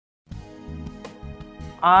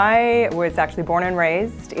I was actually born and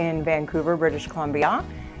raised in Vancouver, British Columbia.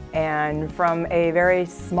 And from a very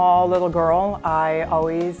small little girl, I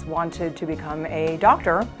always wanted to become a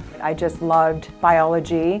doctor. I just loved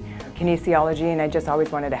biology, kinesiology, and I just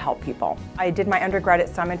always wanted to help people. I did my undergrad at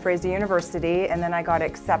Simon Fraser University, and then I got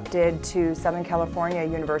accepted to Southern California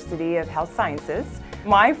University of Health Sciences.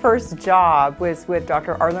 My first job was with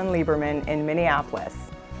Dr. Arlen Lieberman in Minneapolis.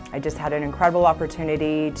 I just had an incredible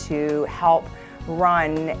opportunity to help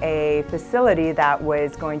run a facility that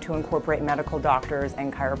was going to incorporate medical doctors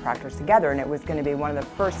and chiropractors together, and it was going to be one of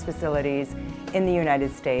the first facilities in the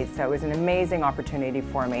United States, so it was an amazing opportunity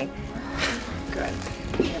for me. Good.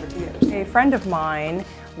 A friend of mine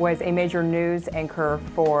was a major news anchor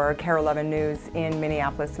for KARE 11 News in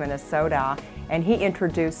Minneapolis, Minnesota, and he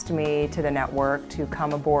introduced me to the network to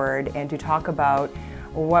come aboard and to talk about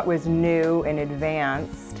what was new and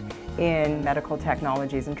advanced in medical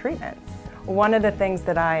technologies and treatments. One of the things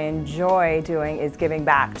that I enjoy doing is giving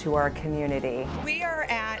back to our community. We are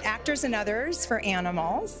at Actors and Others for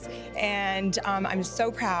Animals, and I'm so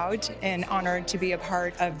proud and honored to be a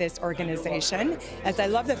part of this organization, as I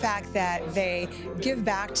love the fact that they give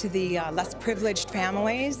back to the less privileged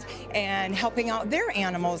families and helping out their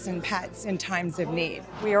animals and pets in times of need.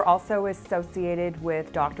 We are also associated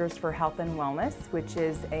with Doctors for Health and Wellness, which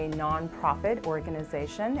is a nonprofit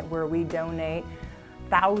organization where we donate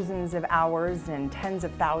thousands of hours and tens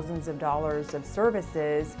of thousands of dollars of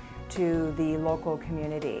services to the local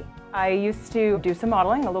community. I used to do some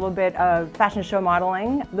modeling, a little bit of fashion show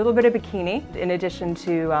modeling, a little bit of bikini, in addition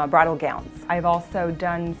to bridal gowns. I've also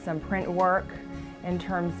done some print work in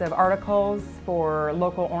terms of articles for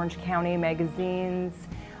local Orange County magazines.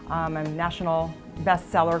 I'm a national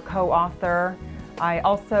bestseller co-author. I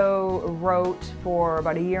also wrote for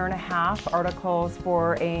about a year and a half articles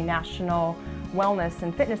for a national wellness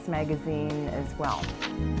and fitness magazine as well.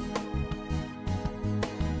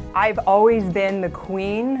 I've always been the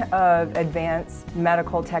queen of advanced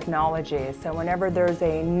medical technology. So whenever there's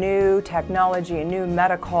a new technology, a new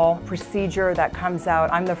medical procedure that comes out,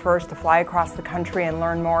 I'm the first to fly across the country and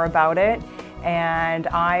learn more about it. And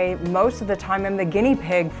most of the time, I'm the guinea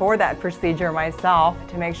pig for that procedure myself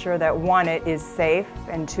to make sure that one, it is safe,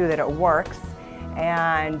 and two, that it works.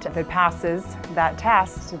 And if it passes that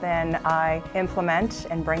test, then I implement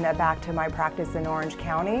and bring that back to my practice in Orange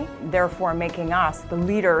County, therefore making us the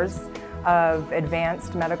leaders of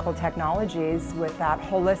advanced medical technologies with that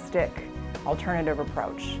holistic alternative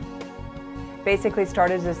approach. Basically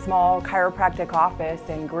started as a small chiropractic office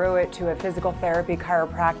and grew it to a physical therapy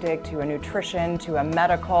chiropractic, to a nutrition, to a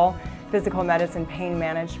medical, physical medicine, pain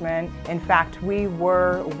management. In fact, we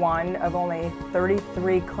were one of only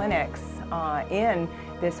 33 clinics in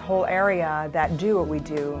this whole area that do what we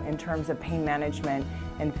do in terms of pain management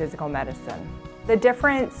and physical medicine. The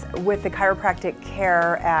difference with the chiropractic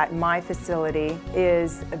care at my facility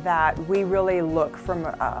is that we really look from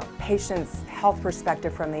a patient's health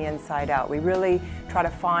perspective from the inside out. We really try to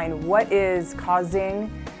find what is causing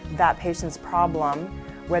that patient's problem,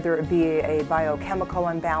 whether it be a biochemical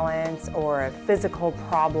imbalance or a physical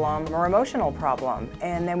problem or emotional problem.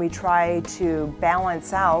 And then we try to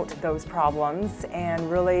balance out those problems and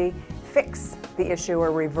really fix the issue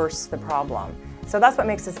or reverse the problem. So that's what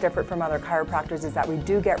makes us different from other chiropractors, is that we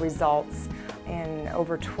do get results. In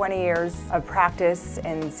over 20 years of practice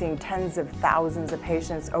and seeing tens of thousands of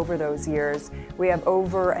patients over those years, we have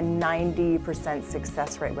over a 90%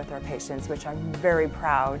 success rate with our patients, which I'm very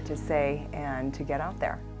proud to say and to get out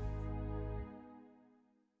there.